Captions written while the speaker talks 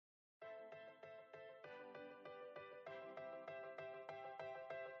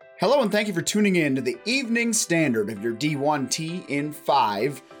Hello and thank you for tuning in to the Evening Standard of your D1T in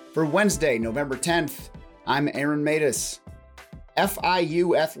 5 for Wednesday, November 10th. I'm Aaron Matus.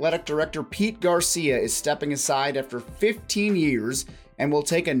 FIU Athletic Director Pete Garcia is stepping aside after 15 years and will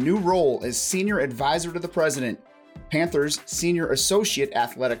take a new role as Senior Advisor to the President. Panthers Senior Associate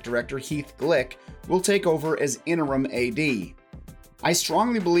Athletic Director Heath Glick will take over as Interim AD. I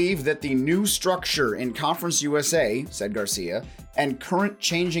strongly believe that the new structure in Conference USA, said Garcia, and current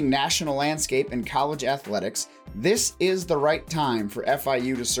changing national landscape in college athletics, this is the right time for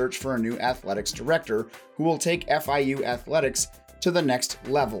FIU to search for a new athletics director who will take FIU athletics to the next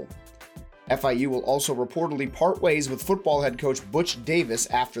level. FIU will also reportedly part ways with football head coach Butch Davis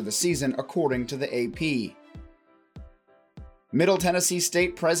after the season, according to the AP. Middle Tennessee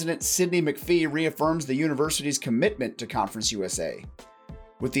State President Sidney McPhee reaffirms the university's commitment to Conference USA.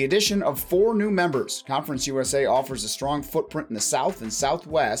 With the addition of 4 new members, Conference USA offers a strong footprint in the South and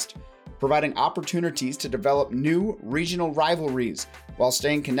Southwest, providing opportunities to develop new regional rivalries while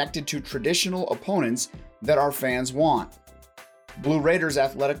staying connected to traditional opponents that our fans want. Blue Raiders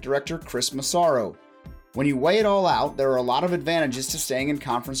Athletic Director Chris Massaro. When you weigh it all out, there are a lot of advantages to staying in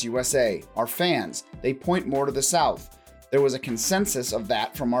Conference USA. Our fans, they point more to the South. There was a consensus of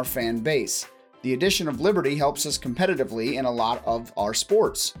that from our fan base. The addition of Liberty helps us competitively in a lot of our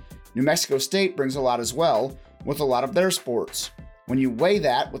sports. New Mexico State brings a lot as well, with a lot of their sports. When you weigh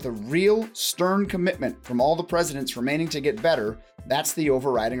that with a real stern commitment from all the presidents remaining to get better, that's the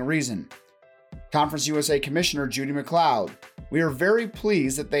overriding reason. Conference USA Commissioner Judy McLeod. We are very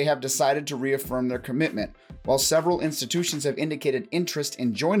pleased that they have decided to reaffirm their commitment. While several institutions have indicated interest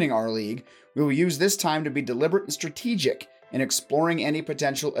in joining our league, we will use this time to be deliberate and strategic in exploring any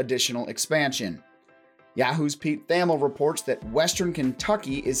potential additional expansion. Yahoo's Pete Thamel reports that Western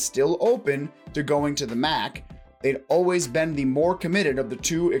Kentucky is still open to going to the MAC. They'd always been the more committed of the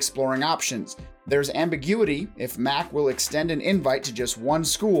two exploring options. There's ambiguity if MAC will extend an invite to just one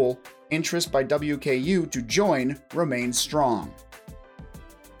school. Interest by WKU to join remains strong.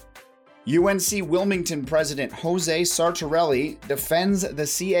 UNC Wilmington President Jose Sartorelli defends the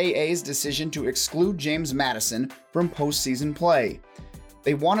CAA's decision to exclude James Madison from postseason play.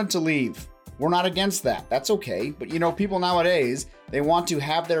 They wanted to leave. We're not against that. That's okay. But people nowadays, they want to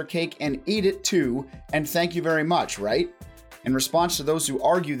have their cake and eat it too, and thank you very much, right? In response to those who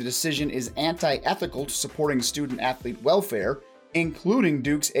argue the decision is anti-ethical to supporting student-athlete welfare, including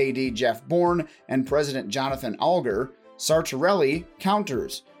Duke's AD Jeff Bourne and President Jonathan Alger, Sartorelli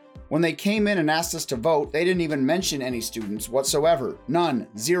counters. When they came in and asked us to vote, they didn't even mention any students whatsoever. None.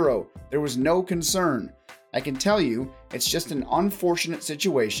 Zero. There was no concern. I can tell you, it's just an unfortunate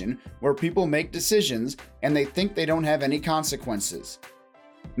situation where people make decisions and they think they don't have any consequences.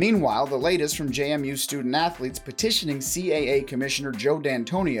 Meanwhile, the latest from JMU student athletes petitioning CAA Commissioner Joe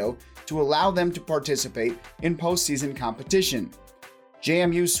D'Antonio to allow them to participate in postseason competition.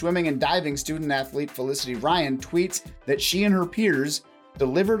 JMU swimming and diving student athlete Felicity Ryan tweets that she and her peers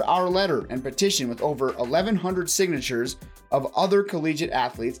delivered our letter and petition with over 1,100 signatures of other collegiate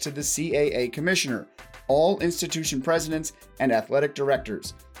athletes to the CAA Commissioner, all institution presidents and athletic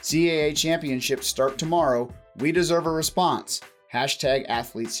directors. CAA championships start tomorrow. We deserve a response.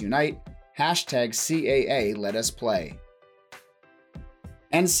 #Athletes Unite. #CAA Let Us Play.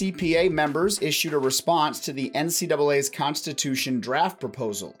 NCPA members issued a response to the NCAA's Constitution draft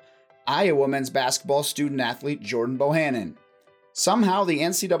proposal. Iowa men's basketball student athlete Jordan Bohannon. Somehow the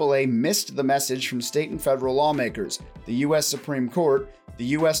NCAA missed the message from state and federal lawmakers, the U.S. Supreme Court, the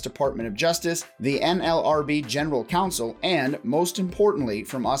U.S. Department of Justice, the NLRB General Counsel, and, most importantly,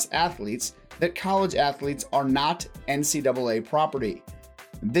 from us athletes, that college athletes are not NCAA property.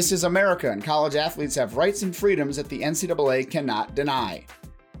 This is America, and college athletes have rights and freedoms that the NCAA cannot deny.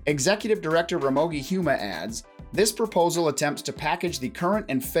 Executive Director Ramogi Huma adds, this proposal attempts to package the current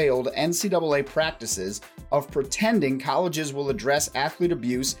and failed NCAA practices of pretending colleges will address athlete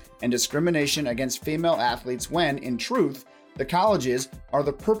abuse and discrimination against female athletes when, in truth, the colleges are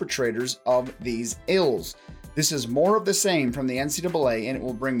the perpetrators of these ills. This is more of the same from the NCAA, and it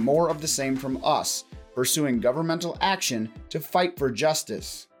will bring more of the same from us, pursuing governmental action to fight for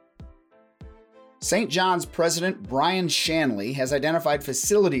justice. St. John's President Brian Shanley has identified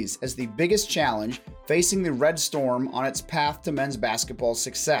facilities as the biggest challenge facing the Red Storm on its path to men's basketball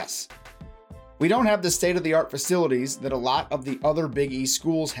success. We don't have the state-of-the-art facilities that a lot of the other Big East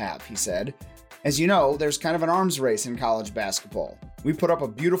schools have, he said. As you know, there's kind of an arms race in college basketball. We put up a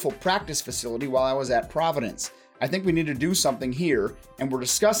beautiful practice facility while I was at Providence. I think we need to do something here, and we're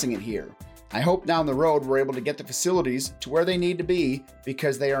discussing it here. I hope down the road we're able to get the facilities to where they need to be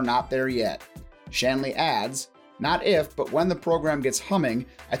because they are not there yet. Shanley adds, Not if, but when the program gets humming,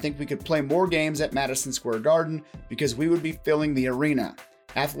 I think we could play more games at Madison Square Garden because we would be filling the arena.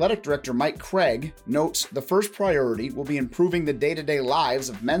 Athletic Director Mike Craig notes the first priority will be improving the day-to-day lives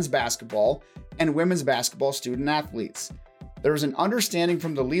of men's basketball and women's basketball student athletes. There is an understanding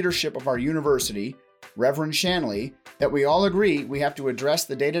from the leadership of our university, Reverend Shanley, that we all agree we have to address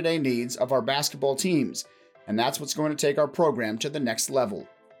the day-to-day needs of our basketball teams, and that's what's going to take our program to the next level.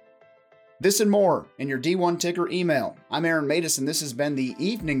 This and more in your D1 Ticker email. I'm Aaron Matus, and this has been the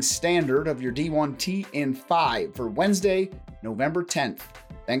Evening Standard of your D1T in 5 for Wednesday, November 10th.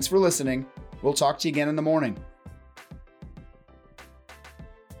 Thanks for listening. We'll talk to you again in the morning.